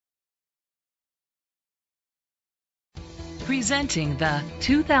Presenting the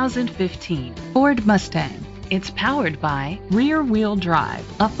 2015 Ford Mustang. It's powered by rear-wheel drive,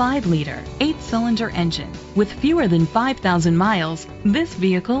 a 5-liter, 8-cylinder engine. With fewer than 5,000 miles, this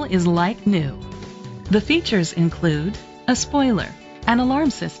vehicle is like new. The features include a spoiler, an alarm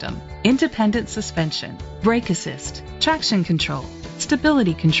system, independent suspension, brake assist, traction control,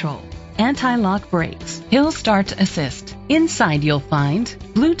 stability control, anti-lock brakes, hill start assist. Inside you'll find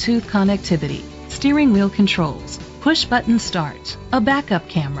Bluetooth connectivity, steering wheel controls, push button start, a backup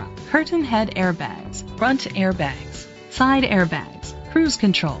camera, curtain head airbags, front airbags, side airbags, cruise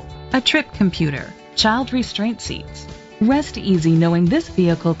control, a trip computer, child restraint seats. Rest easy knowing this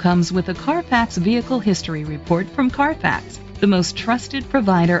vehicle comes with a Carfax Vehicle History Report from Carfax, the most trusted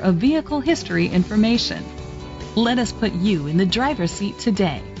provider of vehicle history information. Let us put you in the driver's seat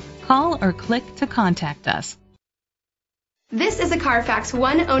today. Call or click to contact us. This is a Carfax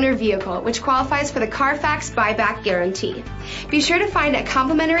one-owner vehicle which qualifies for the Carfax buyback guarantee. Be sure to find a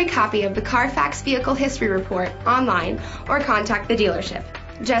complimentary copy of the Carfax Vehicle History Report online or contact the dealership.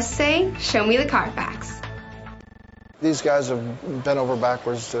 Just say, "Show me the Carfax." These guys have bent over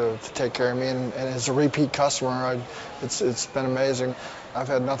backwards to take care of me, and as a repeat customer, it's been amazing. I've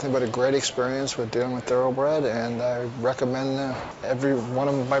had nothing but a great experience with dealing with Thoroughbred, and I recommend every one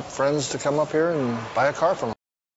of my friends to come up here and buy a car from them.